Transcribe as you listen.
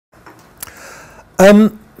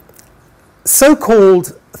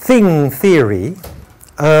So-called thing theory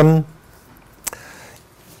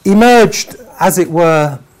emerged, as it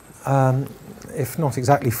were, if not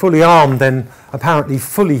exactly fully armed, then apparently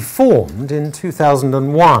fully formed in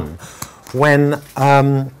 2001 when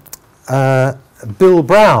Bill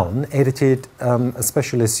Brown edited a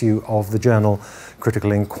special issue of the journal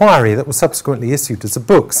Critical Inquiry that was subsequently issued as a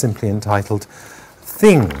book simply entitled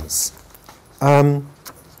Things. Bill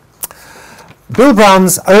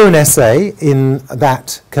Brown's own essay in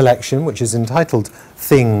that collection, which is entitled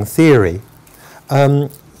Thing Theory,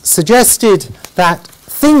 suggested that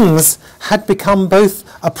things had become both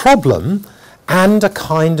a problem and a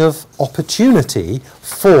kind of opportunity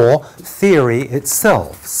for theory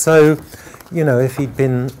itself. So, you know, if he'd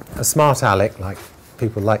been a smart aleck, like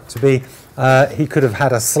people like to be, he could have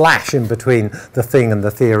had a slash in between the thing and the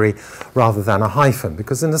theory rather than a hyphen,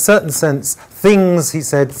 because in a certain sense, things, he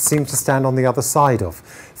said, seem to stand on the other side of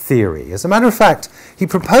theory. As a matter of fact, he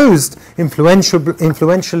proposed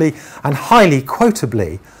influentially and highly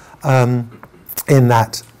quotably in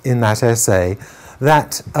that essay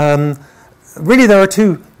that really there are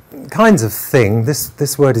two kinds of thing.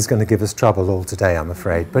 This word is going to give us trouble all today, I'm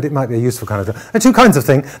afraid, but it might be a useful kind of thing. There are two kinds of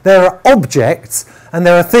thing. There are objects and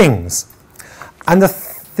there are things. And the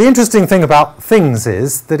interesting thing about things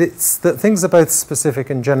is that things are both specific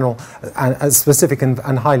and general, specific and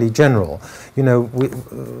highly general. You know,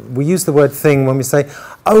 we use the word thing when we say,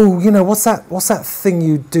 oh, you know, what's that thing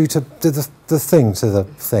you do to the thing to the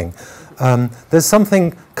thing? There's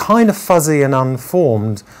something kind of fuzzy and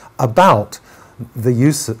unformed about the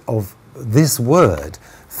use of this word,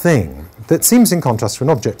 thing, that seems in contrast to an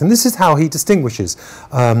object. And this is how he distinguishes,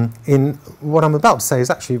 in what I'm about to say is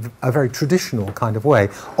actually a very traditional kind of way,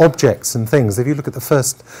 objects and things. If you look at the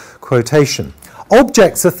first quotation,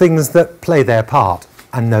 objects are things that play their part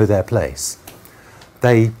and know their place.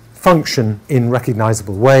 They function in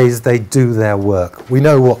recognizable ways, they do their work. We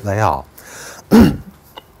know what they are.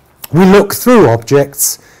 We look through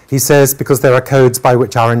objects, he says, because there are codes by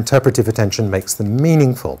which our interpretive attention makes them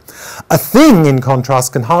meaningful. A thing, in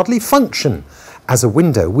contrast, can hardly function as a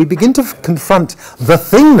window. We begin to confront the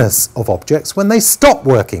thingness of objects when they stop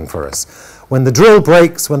working for us, when the drill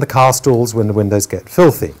breaks, when the car stalls, when the windows get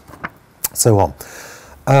filthy, so on.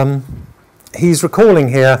 He's recalling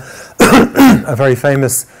here a very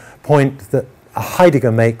famous point that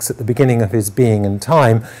Heidegger makes at the beginning of his Being and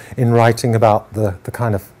Time in writing about the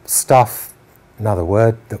kind of stuff, another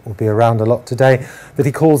word that will be around a lot today, that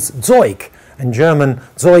he calls Zeug. In German,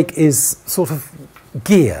 Zeug is sort of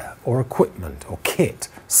gear or equipment or kit,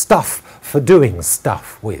 stuff for doing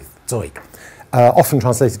stuff with, Zeug, often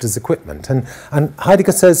translated as equipment. And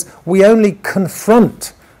Heidegger says we only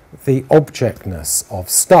confront the objectness of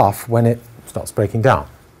stuff when it starts breaking down,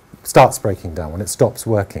 when it stops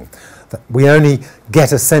working. That we only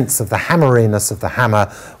get a sense of the hammeriness of the hammer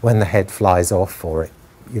when the head flies off, or it,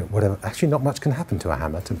 you know, whatever. Actually, not much can happen to a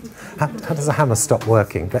hammer. How does a hammer stop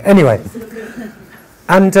working? But anyway,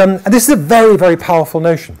 and this is a very, very powerful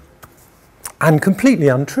notion, and completely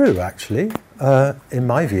untrue, actually, in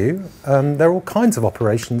my view. There are all kinds of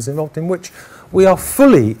operations involved in which we are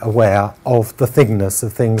fully aware of the thingness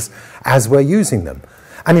of things as we're using them.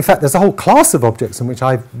 And in fact, there's a whole class of objects in which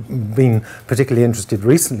I've been particularly interested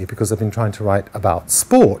recently because I've been trying to write about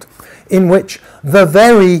sport, in which the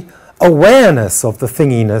very awareness of the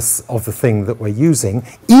thinginess of the thing that we're using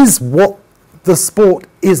is what the sport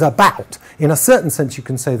is about. In a certain sense, you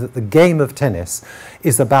can say that the game of tennis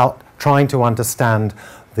is about trying to understand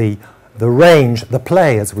the range, the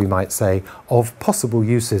play, as we might say, of possible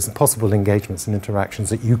uses and possible engagements and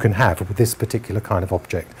interactions that you can have with this particular kind of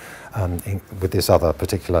object, with this other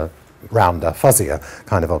particular rounder, fuzzier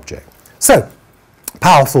kind of object. So,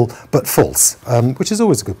 powerful but false, which is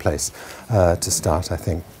always a good place to start, I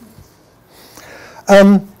think.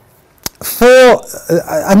 And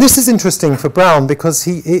this is interesting for Brown because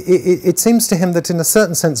it seems to him that in a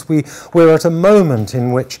certain sense we're at a moment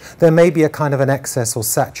in which there may be a kind of an excess or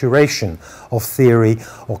saturation of theory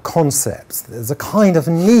or concepts. There's a kind of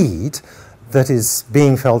need that is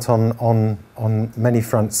being felt on many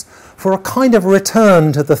fronts for a kind of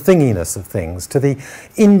return to the thinginess of things, to the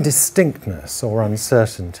indistinctness or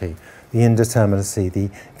uncertainty, the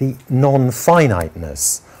indeterminacy, the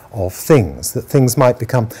non-finiteness of things, that things might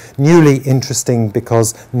become newly interesting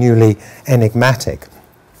because newly enigmatic.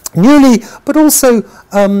 Newly, but also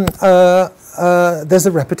there's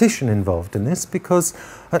a repetition involved in this because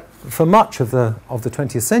for much of the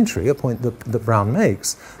 20th century, a point that Brown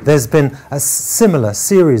makes, there's been a similar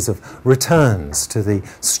series of returns to the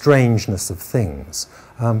strangeness of things.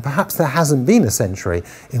 Perhaps there hasn't been a century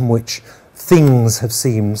in which things have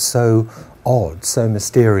seemed so odd, so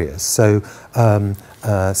mysterious, so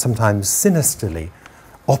sometimes sinisterly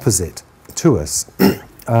opposite to us.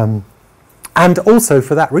 And also,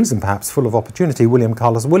 for that reason, perhaps full of opportunity, William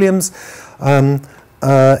Carlos Williams,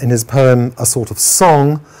 in his poem A Sort of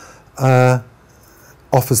Song,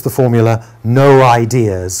 offers the formula, no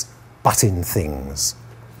ideas but in things.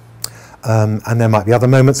 And there might be other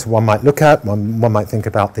moments one might look at. One might think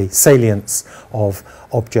about the salience of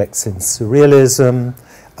objects in surrealism,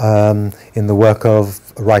 in the work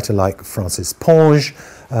of a writer like Francis Ponge,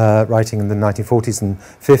 writing in the 1940s and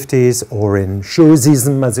 50s, or in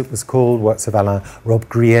Chosism, as it was called, works of Alain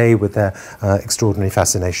Robbe-Grillet with their extraordinary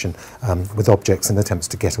fascination with objects and attempts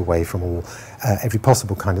to get away from every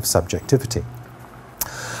possible kind of subjectivity.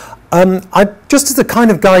 Just as a kind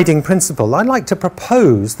of guiding principle, I'd like to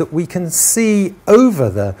propose that we can see over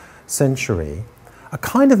the century a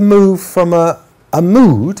kind of move from a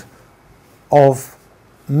mood of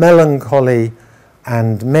melancholy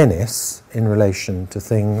and menace in relation to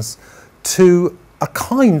things to a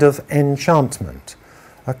kind of enchantment,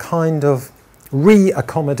 a kind of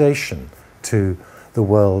reaccommodation to the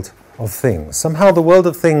world of things. Somehow the world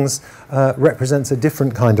of things represents a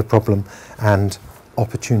different kind of problem and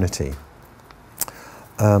opportunity.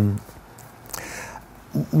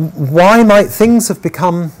 Why might things have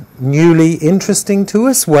become newly interesting to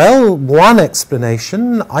us? Well, one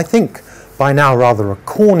explanation, I think by now rather a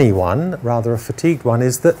corny one, rather a fatigued one,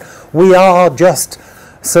 is that we are just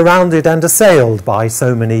surrounded and assailed by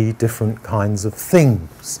so many different kinds of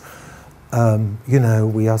things. You know,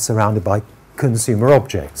 we are surrounded by consumer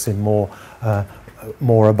objects in more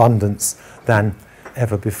abundance than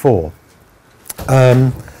ever before.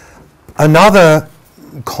 Another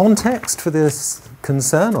context for this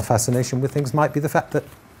concern or fascination with things might be the fact that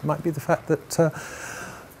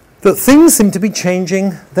that things seem to be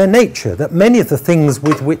changing their nature, that many of the things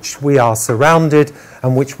with which we are surrounded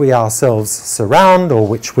and which we ourselves surround, or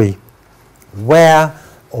which we wear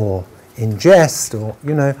or ingest, or,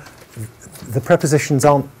 you know, the prepositions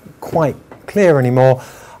aren't quite clear anymore,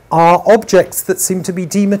 are objects that seem to be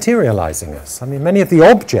dematerializing us. I mean, many of the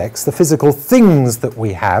objects, the physical things that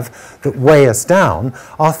we have that weigh us down,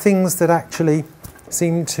 are things that actually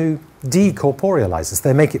seem to decorporealize us.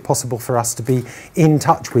 They make it possible for us to be in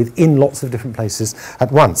touch with in lots of different places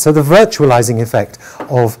at once. So the virtualizing effect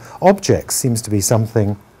of objects seems to be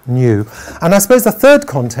something new. And I suppose the third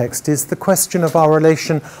context is the question of our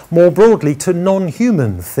relation more broadly to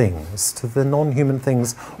non-human things, to the non-human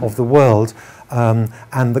things of the world,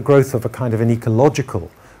 and the growth of a kind of an ecological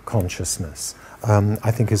consciousness, I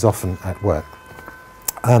think, is often at work.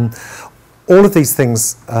 All of these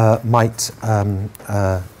things might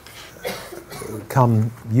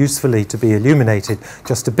come usefully to be illuminated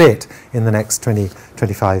just a bit in the next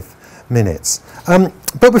 20-25 minutes.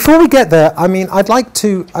 But before we get there, I mean, I'd like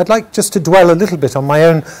just to dwell a little bit on my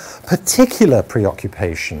own particular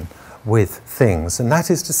preoccupation with things, and that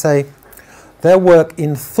is to say, their work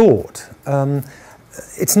in thought.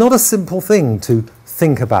 It's not a simple thing to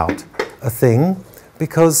think about a thing,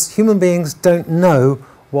 because human beings don't know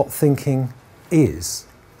what thinking is.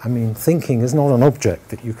 I mean, thinking is not an object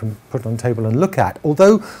that you can put on a table and look at,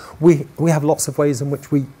 although we have lots of ways in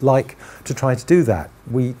which we like to try to do that.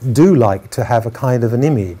 We do like to have a kind of an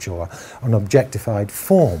image or an objectified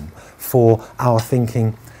form for our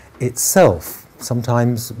thinking itself.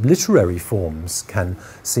 Sometimes literary forms can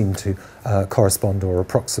seem to correspond or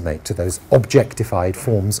approximate to those objectified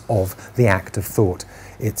forms of the act of thought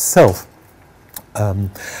itself. So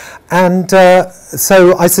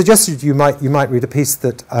I suggested you might read a piece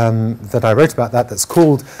that I wrote about that's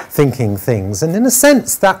called Thinking Things, and in a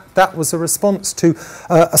sense that was a response to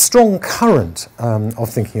a strong current of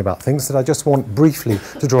thinking about things that I just want briefly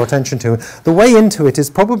to draw attention to. The way into it is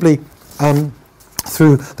probably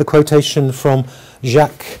through the quotation from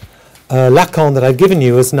Jacques Lacan that I've given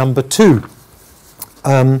you as number 2.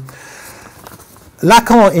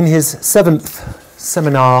 Lacan, in his 7th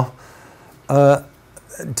seminar,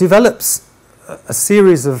 develops a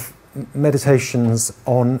series of meditations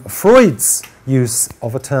on Freud's use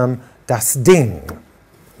of a term das Ding,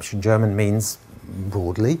 which in German means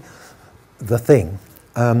broadly the thing,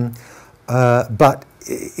 but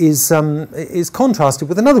is contrasted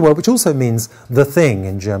with another word which also means the thing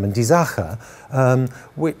in German, die Sache,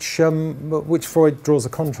 which Freud draws a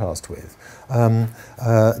contrast with.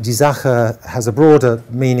 Die Sache has a broader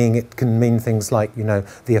meaning. It can mean things like, you know,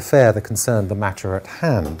 the affair, the concern, the matter at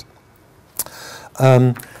hand.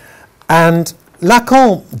 And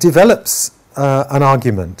Lacan develops an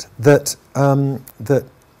argument that that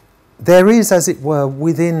there is, as it were,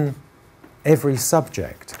 within every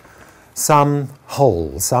subject, some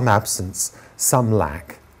hole, some absence, some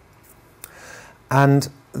lack. And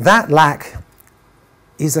that lack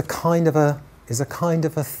is a kind of a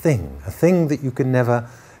thing that you can never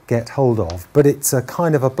get hold of, but it's a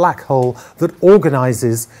kind of a black hole that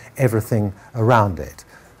organizes everything around it.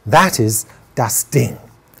 That is das Ding.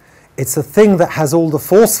 It's a thing that has all the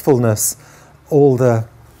forcefulness, all the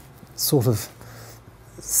sort of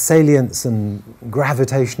salience and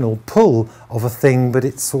gravitational pull of a thing, but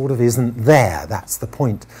it sort of isn't there. That's the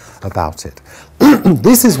point about it.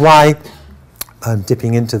 This is why,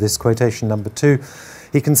 dipping into this quotation number 2,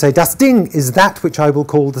 he can say, Das Ding is that which I will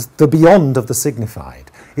call the beyond of the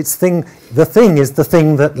signified. The thing is the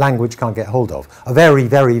thing that language can't get hold of. A very,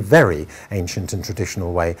 very, very ancient and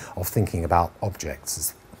traditional way of thinking about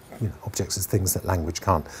objects, objects as things that language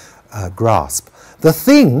can't grasp. The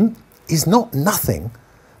thing is not nothing,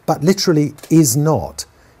 but literally is not.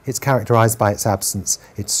 It's characterized by its absence,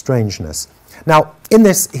 its strangeness. Now, in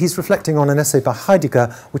this, he's reflecting on an essay by Heidegger,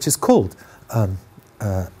 which is called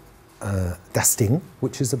Das Ding,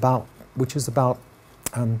 which is about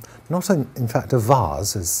not in fact a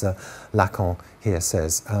vase, as Lacan here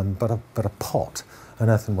says, but a pot, an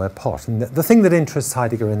earthenware pot. And the thing that interests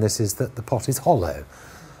Heidegger in this is that the pot is hollow.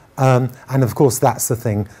 And of course that's the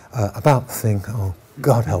thing about the thing, oh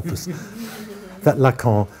God help us, that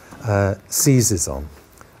Lacan seizes on.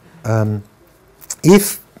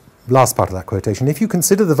 Last part of that quotation, if you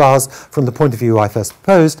consider the vase from the point of view I first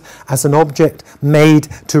proposed as an object made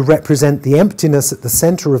to represent the emptiness at the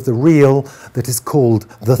centre of the real that is called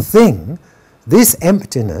the thing, this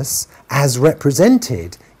emptiness, as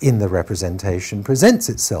represented in the representation, presents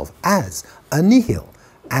itself as a nihil,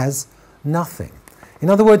 as nothing.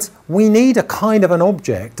 In other words, we need a kind of an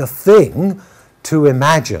object, a thing, to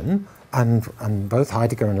imagine, and both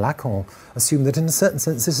Heidegger and Lacan assume that in a certain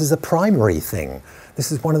sense this is a primary thing.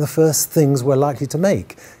 This is one of the first things we're likely to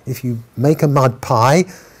make. If you make a mud pie,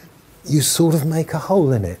 you sort of make a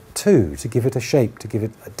hole in it too, to give it a shape, to give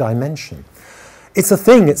it a dimension. It's a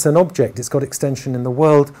thing, it's an object, it's got extension in the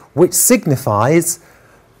world, which signifies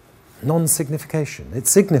non-signification. It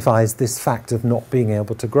signifies this fact of not being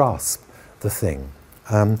able to grasp the thing.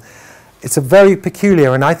 It's a very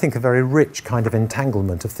peculiar and I think a very rich kind of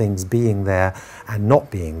entanglement of things being there and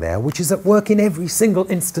not being there, which is at work in every single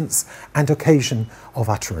instance and occasion of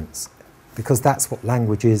utterance, because that's what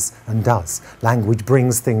language is and does. Language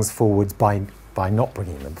brings things forwards by not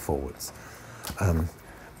bringing them forwards,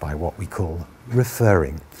 by what we call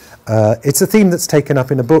referring. It's a theme that's taken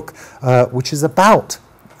up in a book which is about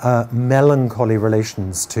melancholy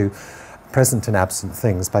relations to present and absent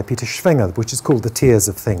things by Peter Schwenger, which is called The Tears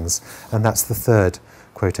of Things, and that's the third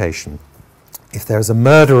quotation. If there is a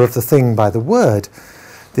murder of the thing by the word,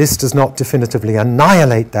 this does not definitively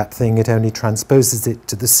annihilate that thing, it only transposes it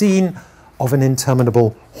to the scene of an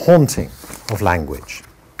interminable haunting of language.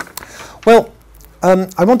 Well,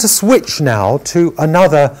 I want to switch now to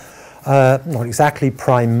another, not exactly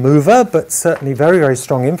prime mover, but certainly very, very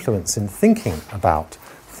strong influence in thinking about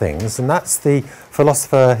things, and that's the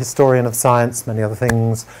philosopher, historian of science, many other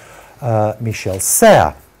things, Michel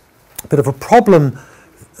Serres. A bit of a problem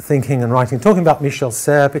thinking and writing, talking about Michel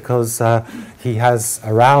Serres because he has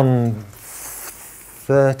around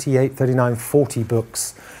 38, 39, 40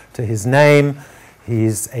 books to his name.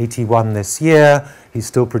 He's 81 this year. He's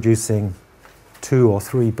still producing 2 or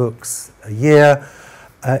 3 books a year.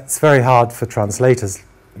 It's very hard for translators,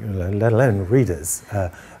 let alone readers,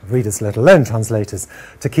 let alone translators,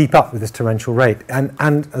 to keep up with this torrential rate. And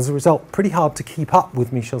as a result, pretty hard to keep up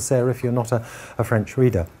with Michel Serres if you're not a French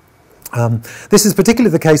reader. This is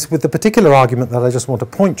particularly the case with the particular argument that I just want to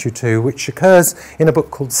point you to, which occurs in a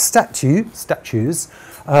book called Statues,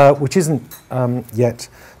 which isn't yet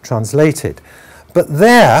translated. But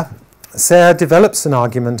there, Serres develops an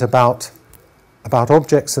argument about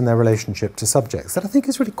objects and their relationship to subjects that I think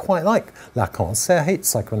is really quite like Lacan. Serres hates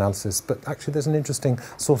psychoanalysis, but actually there's an interesting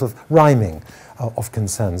sort of rhyming of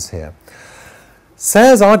concerns here.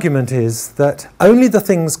 Serres' argument is that only the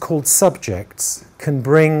things called subjects can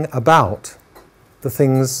bring about the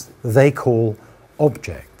things they call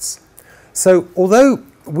objects. So although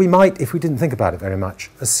we might, if we didn't think about it very much,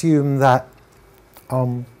 assume that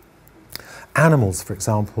animals, for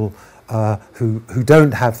example, who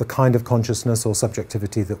don't have the kind of consciousness or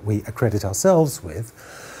subjectivity that we accredit ourselves with,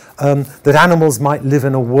 that animals might live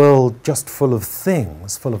in a world just full of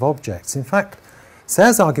things, full of objects. In fact,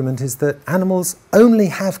 Serres' argument is that animals only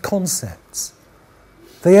have concepts.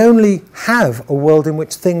 They only have a world in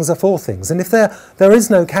which things are for things. And if there is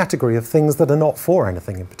no category of things that are not for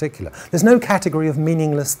anything in particular, there's no category of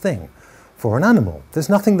meaningless thing for an animal. There's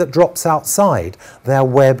nothing that drops outside their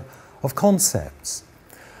web of concepts.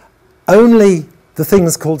 Only the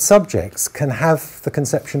things called subjects can have the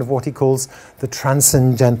conception of what he calls the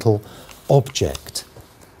transcendental object.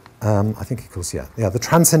 I think he calls, the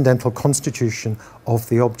transcendental constitution of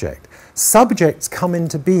the object. Subjects come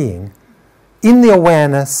into being in the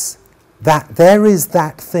awareness that there is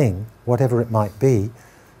that thing, whatever it might be.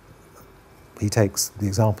 He takes the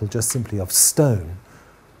example just simply of stone,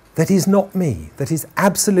 that is not me, that is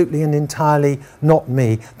absolutely and entirely not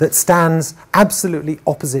me, that stands absolutely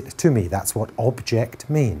opposite to me. That's what object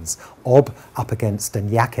means. Ob, up against,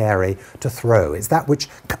 and yakere, to throw. It's that which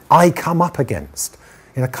I come up against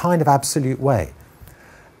in a kind of absolute way.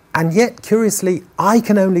 And yet, curiously, I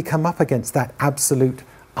can only come up against that absolute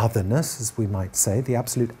otherness, as we might say, the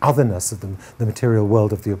absolute otherness of the material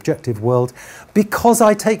world, of the objective world, because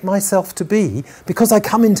I take myself to be, because I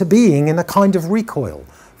come into being in a kind of recoil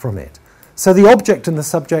from it. So the object and the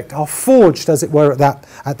subject are forged, as it were,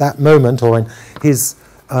 at that moment, or in his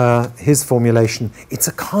formulation. It's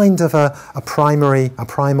a kind of a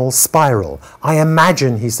primal spiral. I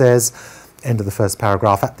imagine, he says, end of the first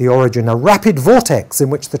paragraph, at the origin, a rapid vortex in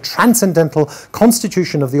which the transcendental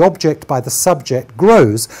constitution of the object by the subject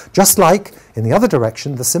grows, just like, in the other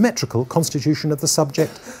direction, the symmetrical constitution of the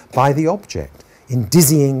subject by the object, in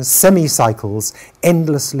dizzying semicycles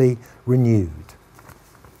endlessly renewed.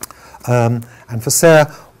 And for Serre,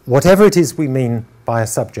 whatever it is we mean by a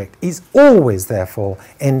subject is always, therefore,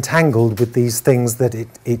 entangled with these things that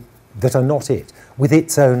are not it, with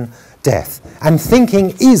its own death. And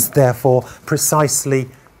thinking is, therefore, precisely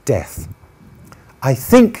death. I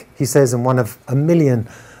think, he says in one of a million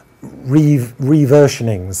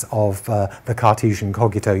reversionings of the Cartesian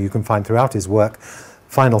cogito you can find throughout his work,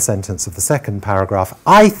 final sentence of the second paragraph,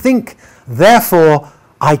 I think, therefore,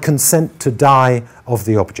 I consent to die of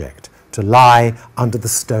the object, to lie under the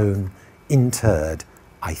stone interred.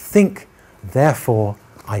 I think, therefore,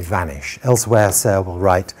 I vanish. Elsewhere, Serre will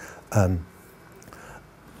write,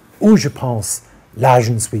 où je pense, là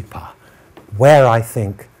je ne suis pas. Where I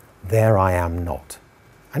think, there I am not.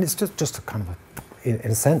 And it's just a kind of,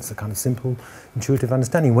 in a sense, a kind of simple, intuitive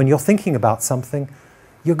understanding. When you're thinking about something,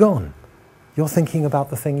 you're gone. You're thinking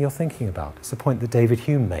about the thing you're thinking about. It's a point that David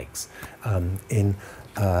Hume makes in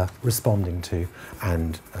responding to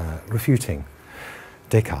and refuting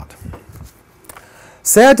Descartes.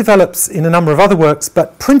 Serre develops in a number of other works,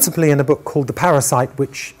 but principally in a book called The Parasite,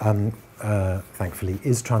 which thankfully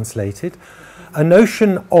is translated, a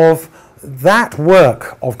notion of that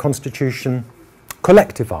work of constitution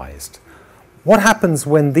collectivized. What happens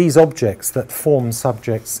when these objects that form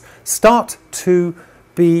subjects start to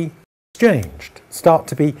be exchanged, start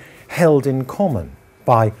to be held in common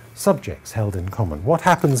by subjects held in common? What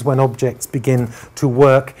happens when objects begin to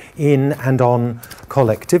work in and on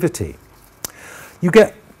collectivity? You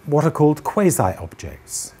get what are called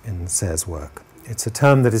quasi-objects in Serre's work. It's a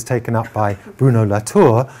term that is taken up by Bruno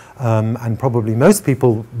Latour, and probably most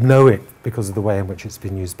people know it because of the way in which it's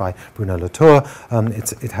been used by Bruno Latour.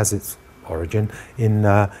 It has its origin in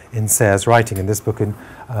Serre's writing in this book in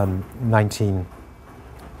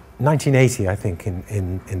 1980, I think,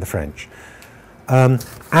 in the French.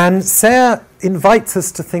 And Serre invites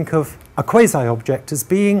us to think of a quasi-object as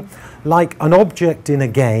being like an object in a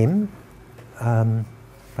game,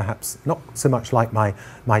 perhaps not so much like my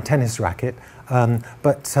tennis racket,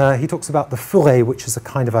 but he talks about the fourré, which is a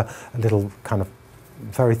kind of a little kind of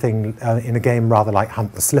very thing in a game rather like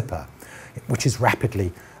Hunt the Slipper, which is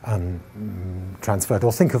rapidly transferred,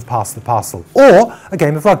 or think of Pass the Parcel, or a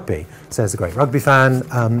game of rugby. Says a great rugby fan,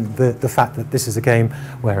 the fact that this is a game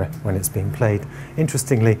where, when it's being played,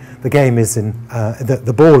 interestingly, the game is in,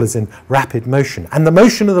 the ball is in rapid motion, and the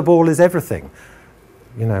motion of the ball is everything.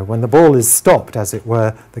 You know, when the ball is stopped, as it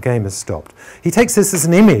were, the game is stopped. He takes this as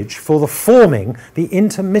an image for the forming, the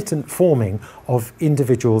intermittent forming of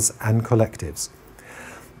individuals and collectives.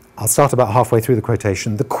 I'll start about halfway through the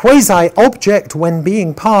quotation. The quasi-object, when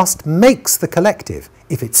being passed, makes the collective.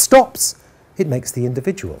 If it stops, it makes the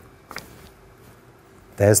individual.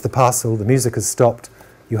 There's the parcel, the music has stopped,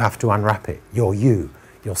 you have to unwrap it. You're you.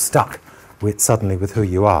 You're stuck suddenly with who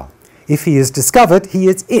you are. If he is discovered, he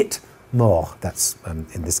is it. Mort, that's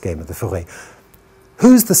in this game of the fourré.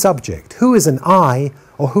 Who's the subject? Who is an I,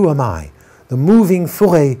 or who am I? The moving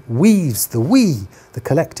fourré weaves the we, the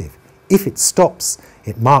collective. If it stops,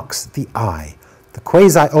 it marks the I. The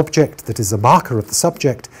quasi-object that is a marker of the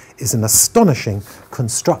subject is an astonishing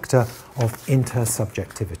constructor of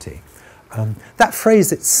intersubjectivity. That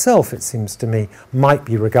phrase itself, it seems to me, might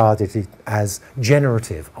be regarded as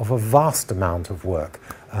generative of a vast amount of work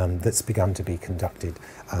that's begun to be conducted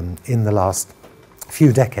in the last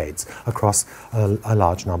few decades across a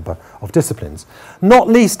large number of disciplines. Not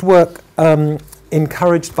least work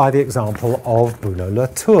encouraged by the example of Bruno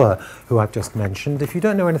Latour, who I've just mentioned. If you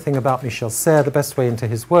don't know anything about Michel Serres, the best way into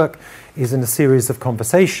his work is in a series of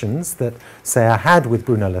conversations that Serres had with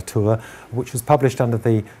Bruno Latour, which was published under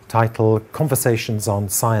the title Conversations on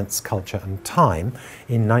Science, Culture and Time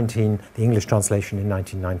in the English translation in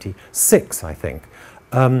 1996, I think.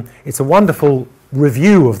 It's a wonderful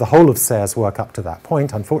review of the whole of Serres' work up to that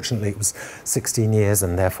point. Unfortunately, it was 16 years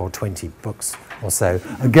and therefore 20 books or so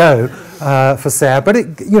ago for Serres, but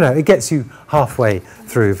it gets you halfway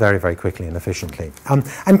through very, very quickly and efficiently.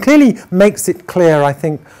 And clearly makes it clear, I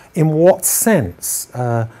think, in what sense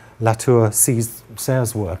Latour sees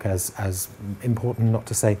Serres' work as important, not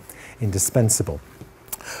to say indispensable.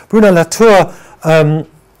 Bruno Latour,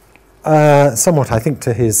 somewhat, I think,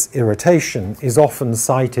 to his irritation, is often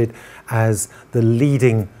cited as the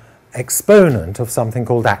leading exponent of something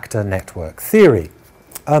called actor network theory,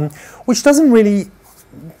 which doesn't really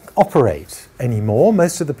operate anymore.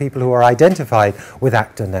 Most of the people who are identified with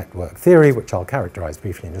actor network theory, which I'll characterize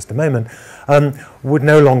briefly in just a moment, would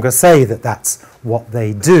no longer say that that's what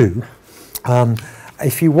they do.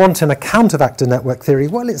 If you want an account of actor network theory,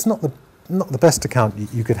 well, it's not the best account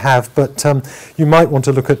you could have, but you might want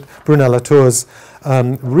to look at Bruno Latour's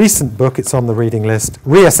recent book. It's on the reading list,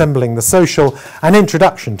 Reassembling the Social, An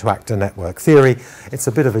Introduction to Actor Network Theory. It's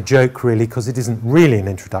a bit of a joke, really, because it isn't really an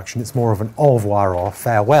introduction. It's more of an au revoir or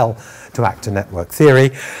farewell to actor network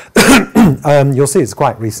theory. You'll see it's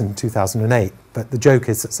quite recent, 2008, but the joke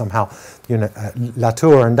is that somehow,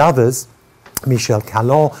 Latour and others, Michel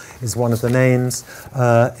Callan is one of the names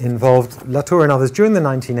involved. Latour and others during the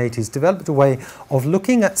 1980s developed a way of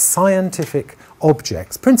looking at scientific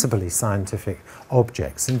objects, principally scientific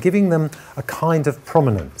objects, and giving them a kind of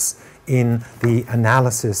prominence in the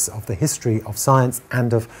analysis of the history of science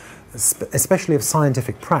and of especially of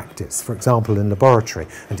scientific practice, for example in laboratory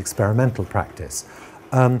and experimental practice,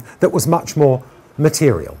 that was much more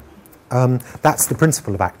material. That's the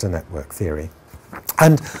principle of actor network theory.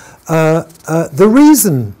 And the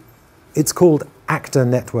reason it's called actor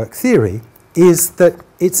network theory is that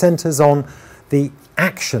it centers on the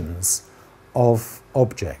actions of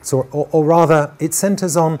objects, or rather it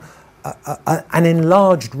centers on an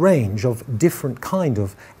enlarged range of different kind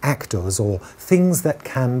of actors or things that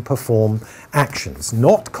can perform actions,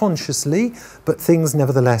 not consciously, but things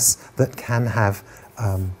nevertheless that can have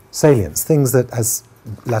salience, things that, as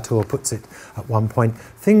Latour puts it at one point,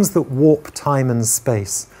 things that warp time and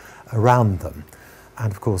space around them.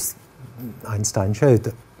 And of course, Einstein showed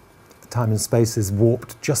that time and space is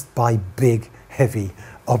warped just by big, heavy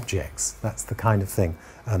objects. That's the kind of thing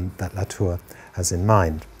that Latour has in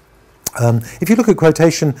mind. If you look at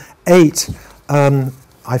quotation 8,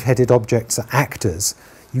 I've headed objects are actors,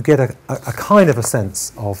 you get a kind of a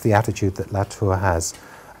sense of the attitude that Latour has.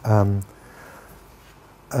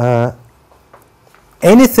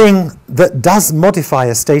 Anything that does modify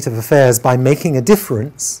a state of affairs by making a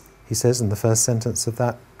difference, he says in the first sentence of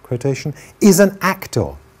that quotation, is an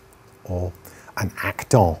actor or an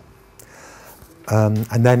actant.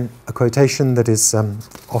 And then a quotation that is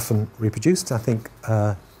often reproduced, I think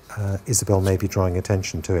Isabel may be drawing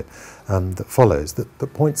attention to it, that follows,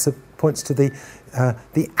 that points to the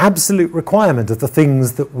absolute requirement of the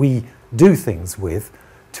things that we do things with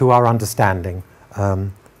to our understanding,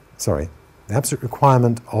 the absolute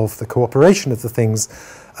requirement of the cooperation of the things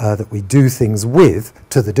that we do things with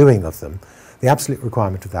to the doing of them, the absolute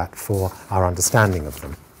requirement of that for our understanding of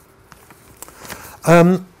them.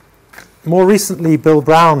 More recently, Bill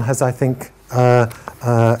Brown has, I think,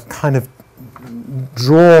 kind of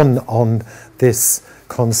drawn on this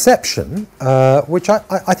conception, which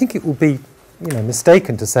I think it would be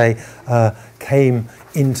mistaken to say came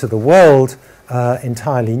into the world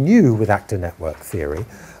entirely new with actor network theory.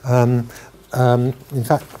 In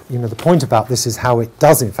fact, the point about this is how it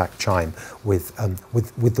does, in fact, chime with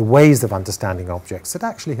the ways of understanding objects that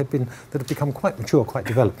actually have become quite mature, quite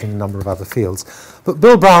developed in a number of other fields. But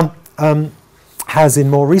Bill Brown has, in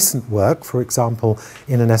more recent work, for example,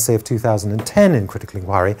 in an essay of 2010 in Critical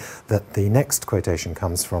Inquiry, that the next quotation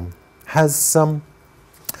comes from, has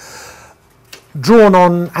drawn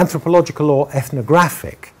on anthropological or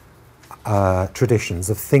ethnographic traditions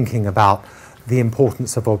of thinking about the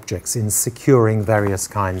importance of objects in securing various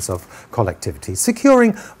kinds of collectivity.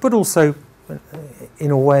 Securing, but also,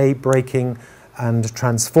 in a way, breaking and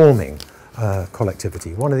transforming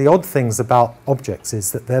collectivity. One of the odd things about objects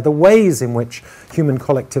is that they're the ways in which human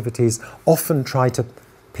collectivities often try to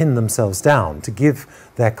pin themselves down, to give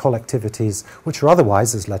their collectivities, which are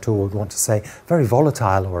otherwise, as Latour would want to say, very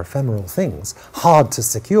volatile or ephemeral things, hard to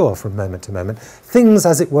secure from moment to moment, things,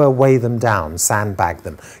 as it were, weigh them down, sandbag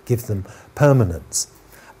them, give them permanence.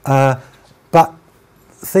 But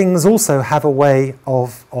things also have a way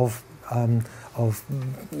of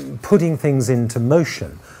putting things into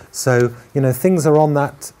motion. So, you know, things are on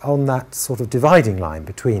that sort of dividing line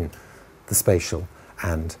between the spatial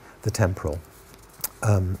and the temporal.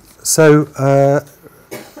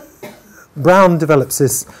 Brown develops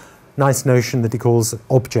this nice notion that he calls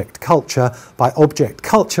object culture. By object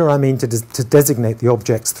culture, I mean to designate the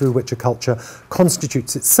objects through which a culture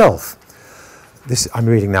constitutes itself. This I'm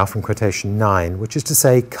reading now from quotation 9, which is to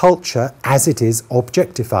say, culture as it is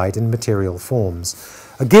objectified in material forms.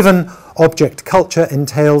 A given object culture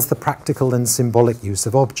entails the practical and symbolic use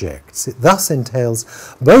of objects. It thus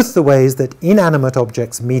entails both the ways that inanimate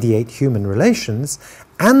objects mediate human relations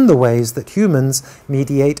and the ways that humans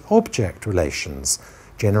mediate object relations,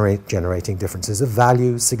 generating differences of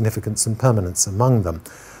value, significance, and permanence among them.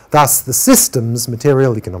 Thus, the systems,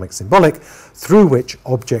 material, economic, symbolic, through which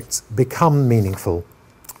objects become meaningful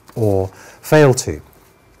or fail to.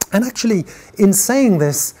 And actually, in saying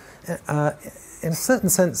this, in a certain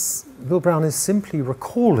sense, Bill Brown is simply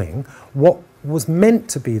recalling what was meant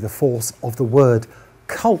to be the force of the word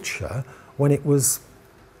culture when it was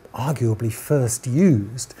arguably first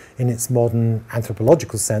used in its modern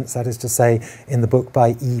anthropological sense, that is to say, in the book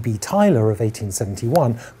by E.B. Tylor of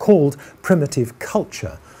 1871, called Primitive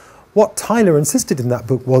Culture. What Tylor insisted in that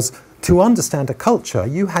book was, to understand a culture,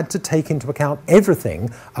 you had to take into account everything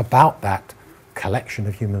about that collection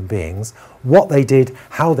of human beings, what they did,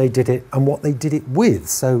 how they did it, and what they did it with.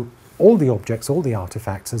 So all the objects, all the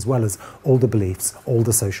artifacts, as well as all the beliefs, all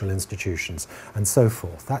the social institutions, and so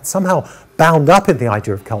forth. That's somehow bound up in the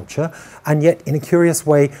idea of culture, and yet in a curious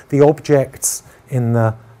way, the objects in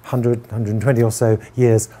the 120 or so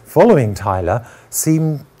years following Tylor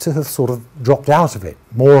seem to have sort of dropped out of it.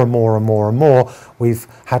 More and more and more and more, we've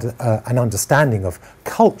had an understanding of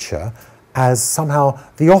culture as somehow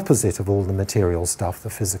the opposite of all the material stuff, the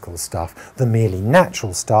physical stuff, the merely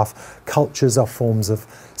natural stuff. Cultures are forms of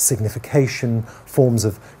signification, forms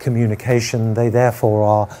of communication. They therefore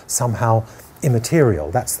are somehow immaterial.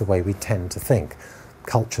 That's the way we tend to think.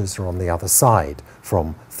 Cultures are on the other side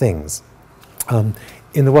from things.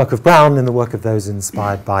 In the work of Brown, in the work of those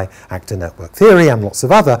inspired by actor network theory and lots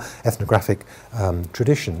of other ethnographic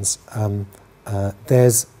traditions,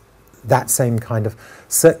 there's that same kind of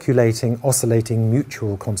circulating, oscillating,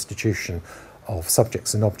 mutual constitution of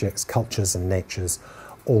subjects and objects, cultures and natures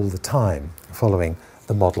all the time, following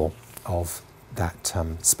the model of that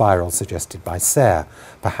spiral suggested by Serre,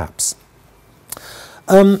 perhaps.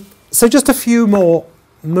 So just a few more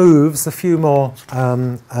moves, a few more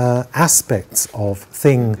aspects of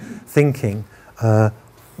thinking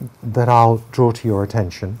that I'll draw to your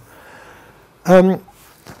attention.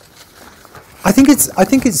 I think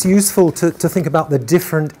it's useful to think about the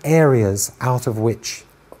different areas out of which,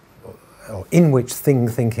 or in which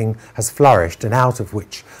thinking has flourished and out of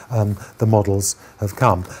which the models have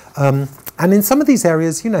come. And in some of these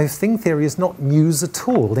areas, you know, thing theory is not news at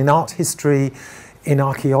all. In art history, in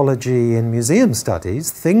archaeology, in museum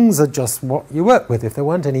studies, things are just what you work with. If there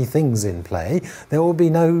weren't any things in play, there would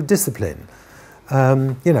be no discipline.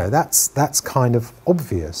 You know, that's kind of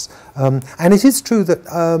obvious, and it is true that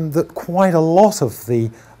that quite a lot of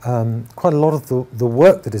the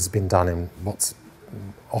work that has been done in what's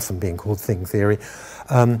often being called thing theory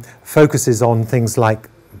focuses on things like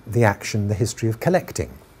the action, the history of collecting.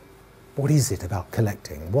 What is it about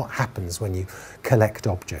collecting? What happens when you collect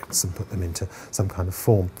objects and put them into some kind of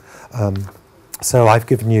form? So I've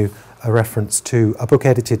given you a reference to a book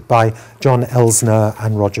edited by John Elsner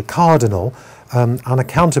and Roger Cardinal.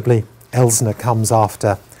 Unaccountably, Elsner comes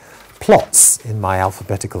after Plots in my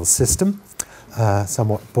alphabetical system,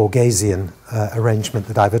 somewhat Borgesian arrangement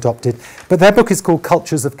that I've adopted. But their book is called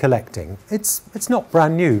Cultures of Collecting. It's not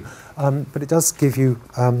brand new, but it does give you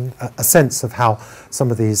a sense of how some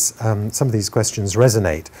of these questions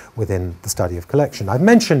resonate within the study of collection. I've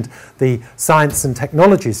mentioned the science and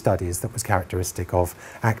technology studies that was characteristic of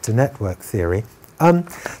actor network theory.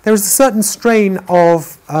 There is a certain strain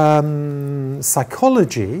of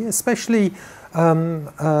psychology, especially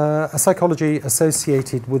a psychology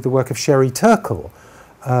associated with the work of Sherry Turkle,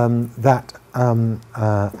 that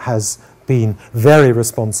has been very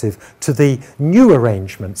responsive to the new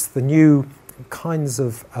arrangements, the new kinds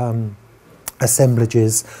of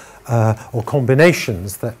assemblages or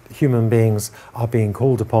combinations that human beings are being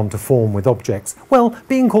called upon to form with objects. Well,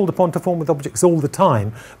 being called upon to form with objects all the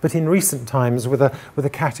time, but in recent times with a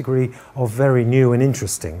category of very new and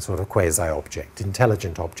interesting sort of quasi-object,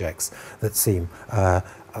 intelligent objects that seem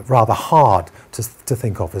rather hard to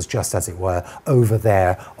think of as just, as it were, over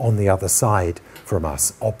there on the other side from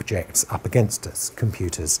us, objects up against us,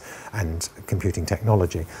 computers and computing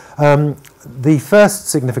technology. The first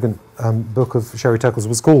significant book of Sherry Turkle's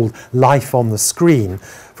was called Life on the Screen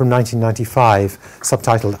from 1995,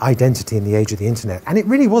 subtitled Identity in the Age of the Internet. And it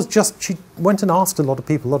really was just, she went and asked a lot of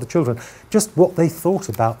people, a lot of children, just what they thought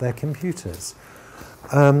about their computers.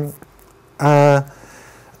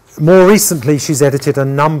 More recently, she's edited a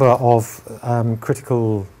number of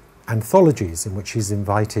critical anthologies in which she's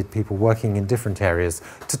invited people working in different areas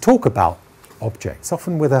to talk about objects,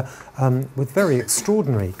 often with very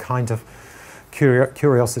extraordinary kind of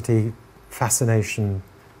curiosity, fascination,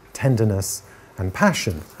 tenderness, and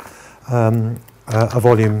passion. A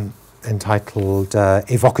volume entitled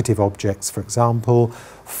Evocative Objects, for example,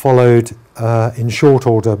 followed in short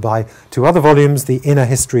order by two other volumes, The Inner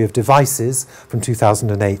History of Devices from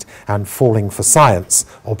 2008 and Falling for Science,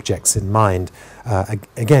 Objects in Mind,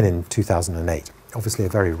 again in 2008. Obviously a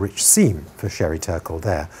very rich theme for Sherry Turkle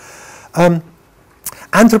there.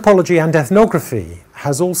 Anthropology and ethnography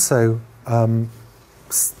has also,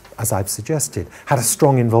 as I've suggested, had a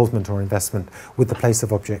strong involvement or investment with the place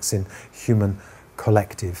of objects in human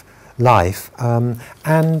collective life. In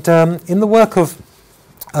the work of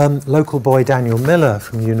local boy Daniel Miller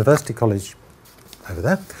from University College over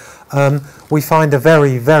there, we find a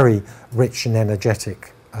very, very rich and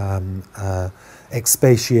energetic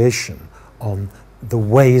expatiation on the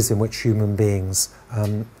ways in which human beings,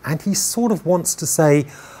 and he sort of wants to say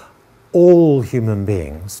all human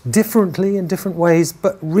beings, differently in different ways,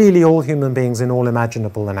 but really all human beings in all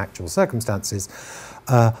imaginable and actual circumstances,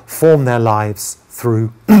 form their lives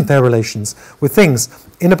through their relations with things.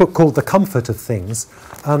 In a book called The Comfort of Things,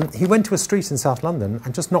 he went to a street in South London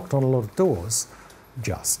and just knocked on a lot of doors.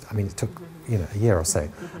 I mean, it took a year or so,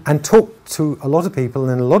 and talked to a lot of people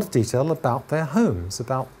in a lot of detail about their homes,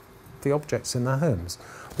 about the objects in their homes,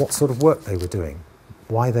 what sort of work they were doing,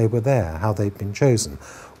 why they were there, how they'd been chosen,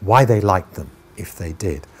 why they liked them, if they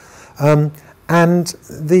did. And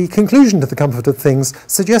the conclusion to The Comfort of Things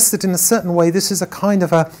suggests that in a certain way this is a kind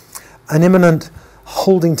of an immanent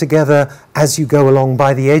holding together as you go along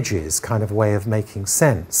by the edges kind of way of making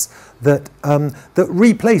sense that, that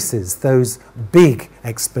replaces those big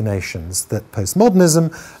explanations that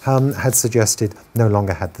postmodernism had suggested no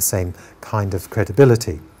longer had the same kind of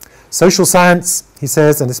credibility. Social science, he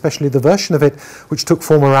says, and especially the version of it which took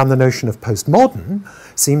form around the notion of postmodern,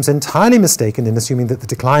 seems entirely mistaken in assuming that the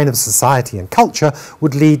decline of society and culture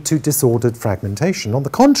would lead to disordered fragmentation. On the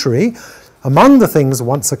contrary, among the things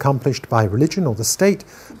once accomplished by religion or the state,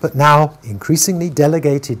 but now increasingly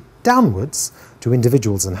delegated downwards to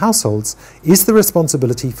individuals and households, is the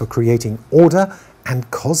responsibility for creating order and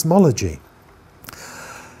cosmology.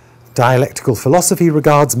 Dialectical philosophy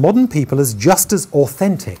regards modern people as just as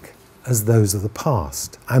authentic as those of the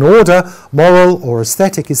past. An order, moral or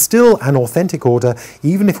aesthetic, is still an authentic order,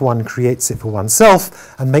 even if one creates it for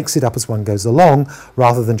oneself and makes it up as one goes along,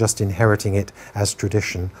 rather than just inheriting it as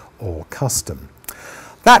tradition or custom.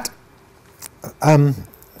 That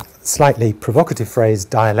slightly provocative phrase,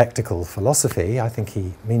 dialectical philosophy, I think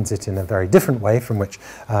he means it in a very different way from which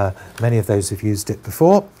many of those who've used it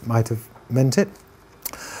before might have meant it.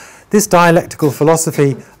 This dialectical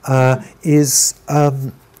philosophy is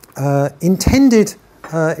intended,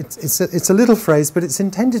 it's a little phrase, but it's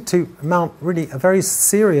intended to mount really a very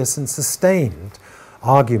serious and sustained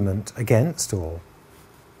argument against, or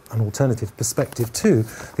an alternative perspective to,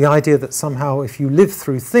 the idea that somehow if you live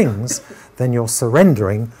through things, then you're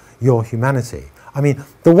surrendering your humanity. I mean,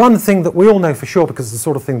 the one thing that we all know for sure, because it's the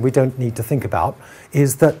sort of thing we don't need to think about,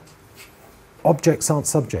 is that objects aren't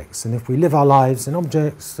subjects, and if we live our lives in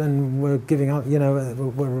objects, then we're giving up,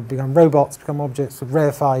 we're become robots, become objects, we're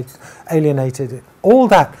reified, alienated. All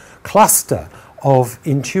that cluster of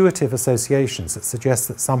intuitive associations that suggest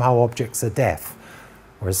that somehow objects are death,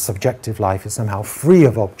 whereas subjective life is somehow free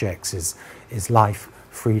of objects, is life,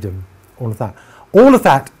 freedom, all of that. All of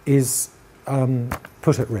that is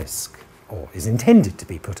put at risk, or is intended to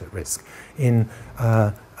be put at risk in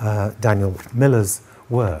Daniel Miller's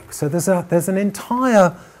work. So there's an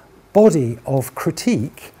entire body of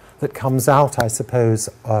critique that comes out, I suppose,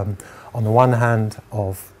 on the one hand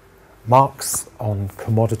of Marx on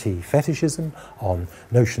commodity fetishism, on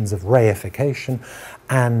notions of reification,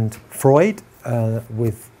 and Freud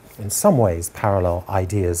with in some ways, parallel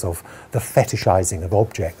ideas of the fetishizing of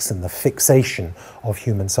objects and the fixation of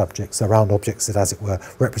human subjects around objects that, as it were,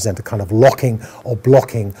 represent a kind of locking or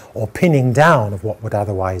blocking or pinning down of what would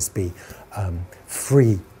otherwise be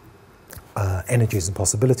free energies and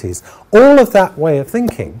possibilities. All of that way of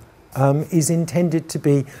thinking is intended to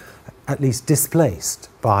be at least displaced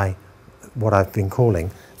by what I've been calling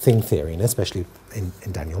thing theory, and especially in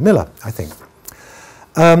Daniel Miller, I think.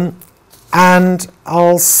 And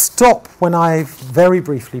I'll stop when I've very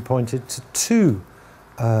briefly pointed to two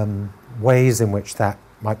ways in which that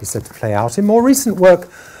might be said to play out. In more recent work,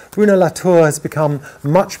 Bruno Latour has become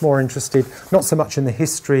much more interested, not so much in the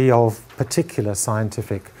history of particular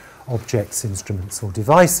scientific objects, instruments, or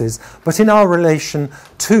devices, but in our relation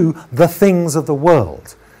to the things of the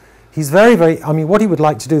world. He's I mean, what he would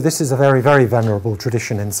like to do, this is a very, very venerable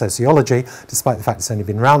tradition in sociology, despite the fact it's only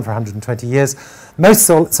been around for 120 years. Most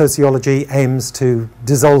sociology aims to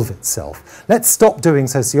dissolve itself. Let's stop doing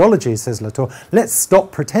sociology, says Latour. Let's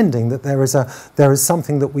stop pretending that there is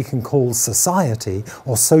something that we can call society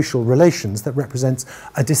or social relations that represents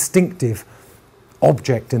a distinctive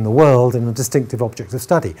object in the world and a distinctive object of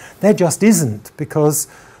study. There just isn't, because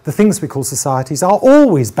the things we call societies are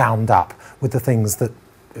always bound up with the things that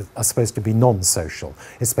are supposed to be non-social,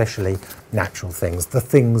 especially natural things, the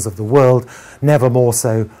things of the world, never more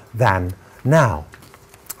so than now.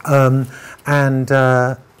 So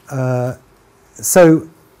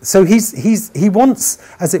he wants,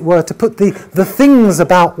 as it were, to put the things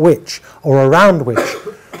about which or around which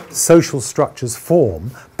social structures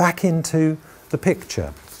form back into the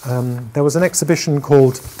picture. There was an exhibition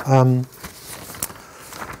called I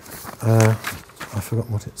forgot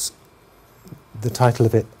what it's the title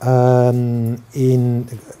of it,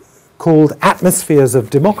 called Atmospheres of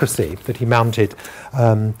Democracy, that he mounted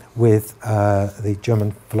with the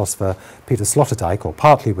German philosopher Peter Sloterdijk, or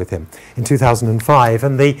partly with him, in 2005.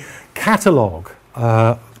 And the catalogue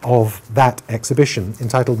of that exhibition,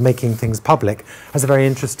 entitled Making Things Public, has a very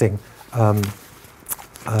interesting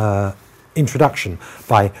introduction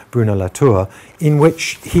by Bruno Latour, in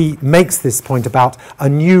which he makes this point about a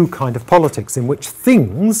new kind of politics in which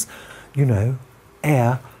things, you know,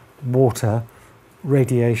 air, water,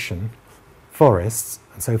 radiation, forests,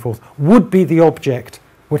 and so forth, would have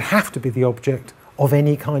to be the object of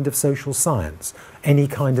any kind of social science, any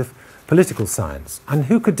kind of political science. And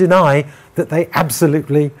who could deny that they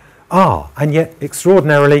absolutely are? And yet,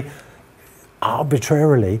 extraordinarily,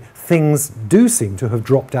 arbitrarily, things do seem to have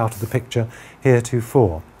dropped out of the picture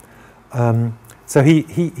heretofore. So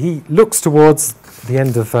he looks towards the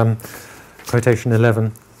end of quotation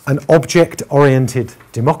 11, an object-oriented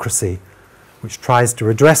democracy which tries to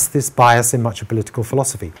redress this bias in much of political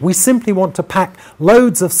philosophy. We simply want to pack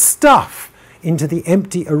loads of stuff into the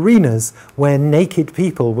empty arenas where naked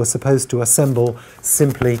people were supposed to assemble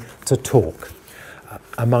simply to talk.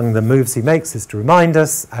 Among the moves he makes is to remind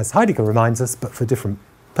us, as Heidegger reminds us, but for different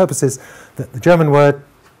purposes, that the German word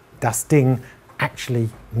das Ding actually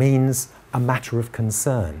means a matter of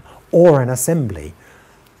concern, or an assembly.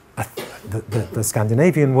 The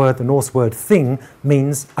Scandinavian word, the Norse word thing,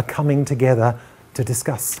 means a coming together to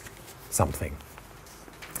discuss something,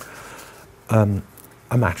 a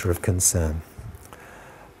matter of concern.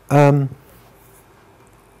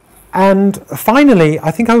 And finally,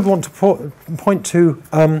 I think I would want to point to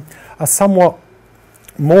a somewhat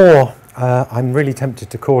more, I'm really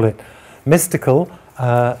tempted to call it mystical,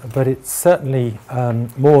 but it's certainly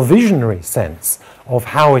more visionary sense of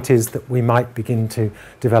how it is that we might begin to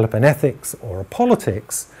develop an ethics or a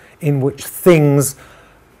politics in which things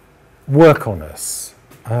work on us.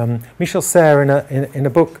 Michel Serres, in a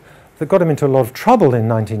book that got him into a lot of trouble in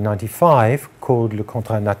 1995, called Le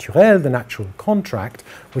Contrat Naturel, the Natural Contract,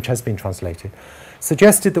 which has been translated,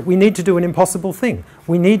 suggested that we need to do an impossible thing.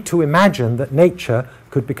 We need to imagine that nature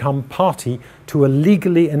could become party to a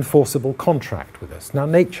legally enforceable contract with us. Now,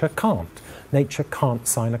 nature can't. Nature can't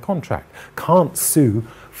sign a contract, can't sue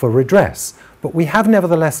for redress. But we have,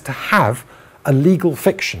 nevertheless, to have a legal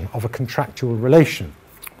fiction of a contractual relation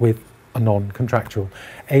with a non-contractual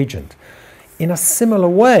agent. In a similar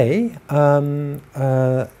way,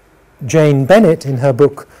 Jane Bennett, in her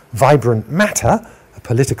book Vibrant Matter, A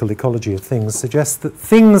Political Ecology of Things, suggests that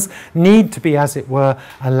things need to be, as it were,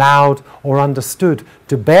 allowed or understood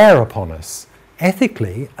to bear upon us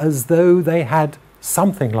ethically as though they had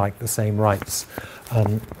something like the same rights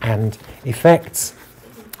and effects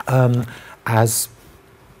as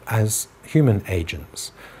human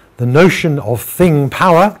agents. The notion of thing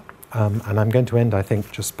power, and I'm going to end, I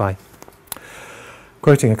think, just by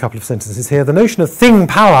quoting a couple of sentences here. The notion of thing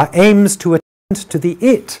power aims to attend to the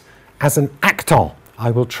it as an acton, I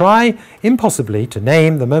will try, impossibly, to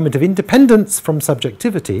name the moment of independence from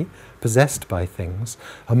subjectivity possessed by things,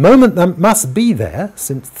 a moment that must be there,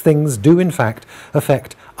 since things do in fact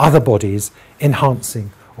affect other bodies,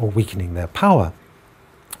 enhancing or weakening their power.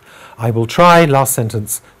 I will try, last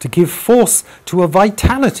sentence, to give force to a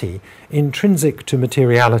vitality intrinsic to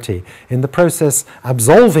materiality, in the process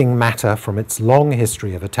absolving matter from its long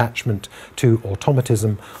history of attachment to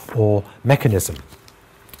automatism or mechanism.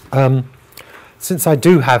 Since I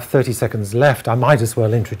do have 30 seconds left, I might as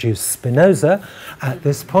well introduce Spinoza at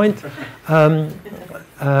this point. Well,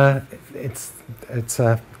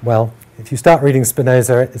 if you start reading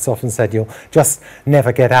Spinoza, it's often said you'll just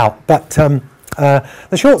never get out. But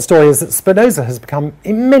the short story is that Spinoza has become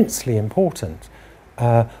immensely important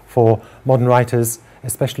for modern writers,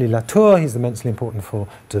 especially Latour. He's immensely important for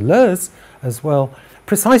Deleuze as well,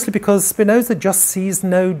 precisely because Spinoza just sees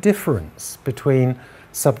no difference between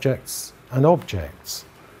subjects and objects.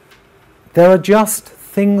 There are just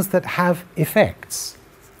things that have effects.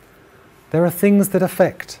 There are things that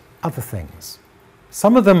affect other things.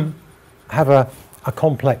 Some of them have a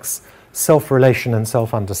complex self-relation and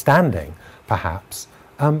self-understanding, perhaps,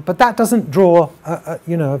 but that doesn't draw a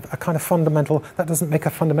kind of fundamental, that doesn't make a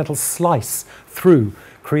fundamental slice through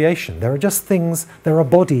creation. There are just things, there are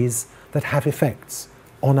bodies that have effects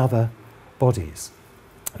on other bodies.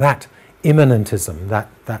 That immanentism, that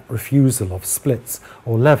refusal of splits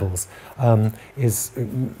or levels, is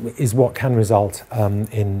what can result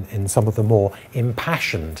in some of the more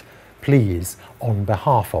impassioned pleas on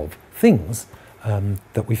behalf of things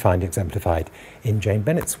that we find exemplified in Jane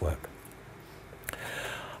Bennett's work.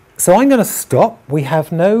 So I'm going to stop. We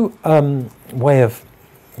have no way of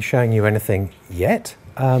showing you anything yet,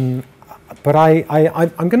 but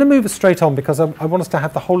I'm going to move straight on because I want us to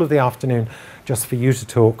have the whole of the afternoon just for you to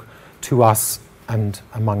talk to us and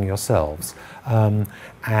among yourselves. So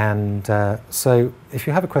if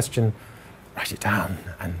you have a question, write it down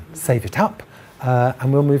and save it up,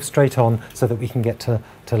 and we'll move straight on so that we can get to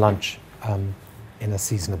lunch in a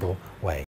seasonable way.